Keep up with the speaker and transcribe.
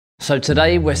So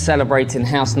today we're celebrating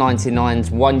House 99's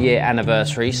 1-year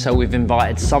anniversary, so we've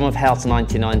invited some of House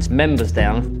 99's members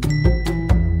down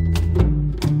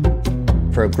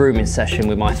for a grooming session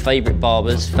with my favourite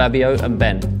barbers, Fabio and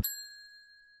Ben.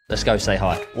 Let's go say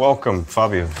hi. Welcome,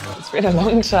 Fabio. It's been a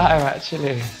long time,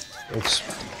 actually. It's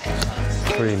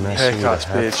pretty messy. Haircut's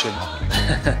bitching.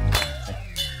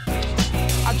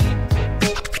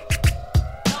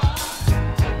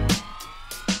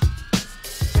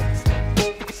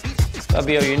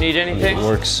 Fabio, you need anything? It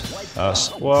works.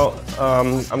 Well,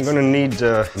 I'm gonna need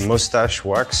mustache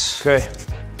wax. Okay.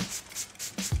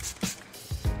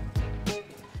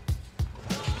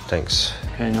 Thanks.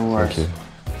 Okay, no worries. Thank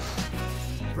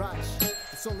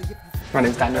you. My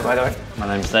name's Daniel, by the way. My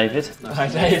name's David. Hi,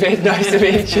 David. Nice to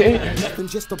meet you.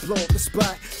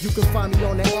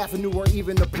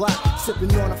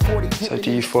 So,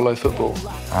 do you follow football?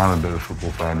 I'm a bit of a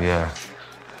football fan, yeah.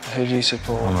 Who do you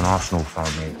support? I'm an Arsenal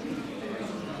fan, mate.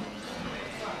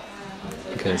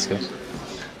 Okay, let's go.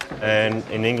 And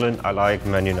in England, I like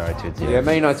Man United. Yeah,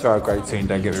 Man United are a great team,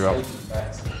 don't get me wrong.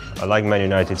 I like Man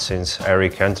United since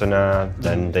Eric Cantona,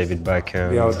 then David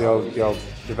Beckham.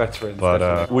 The veterans.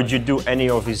 But would you do any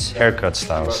of his haircut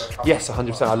styles? Yes,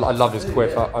 100%. I love his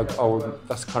quiff.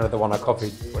 That's kind of the one I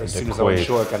copied. As soon as I went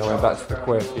short again, I went back to the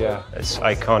quiff, yeah. It's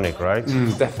iconic, right?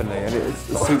 Definitely, and it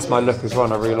suits my look as well,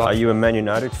 and I really like Are you a Man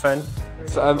United fan?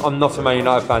 So, I'm not a Man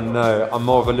United fan, no. I'm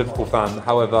more of a Liverpool fan.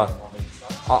 However,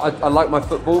 I like my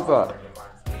football, but...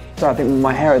 So I think with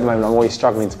my hair at the moment, I'm always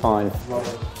struggling to find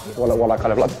what I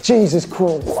kind of like. Jesus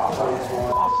Christ! Wow.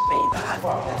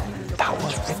 Man, that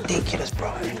was ridiculous,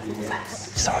 bro.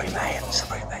 Sorry, mate.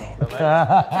 Sorry, mate.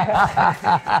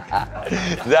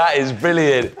 That is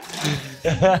brilliant.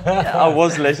 I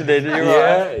was listening, you're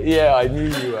right. Yeah, I knew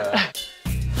you were.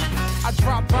 I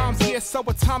drop bombs here so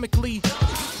atomically.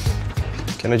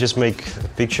 Can I just make a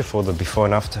picture for the before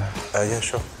and after? Yeah,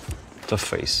 sure. The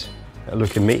face.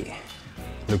 Look at me.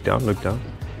 Look down, look down.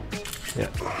 Yeah.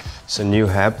 It's a new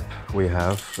app we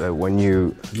have. When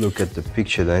you look at the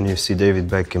picture, then you see David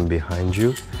Beckham behind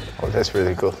you. Oh, that's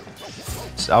really cool.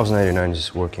 House 99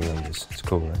 is working on this. It's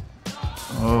cool, right?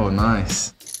 Oh,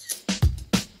 nice.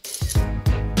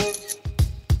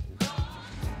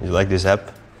 You like this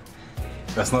app?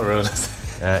 That's not real.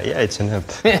 Yeah, it's an app.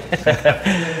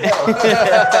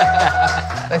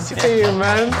 Nice to see you,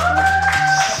 man.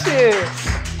 Shit.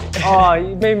 Oh,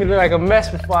 you made me look like a mess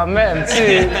before I met him,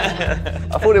 too.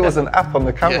 I thought it was an app on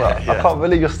the camera. I can't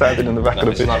believe you're standing in the back of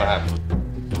the picture. It's not an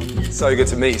app. So good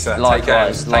to meet you, sir.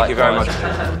 Likewise, Take care. Thank you very much.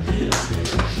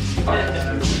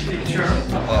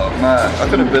 Oh, man, I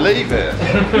couldn't believe it.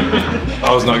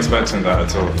 I was not expecting that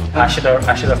at all. I should have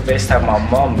FaceTimed my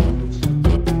mum.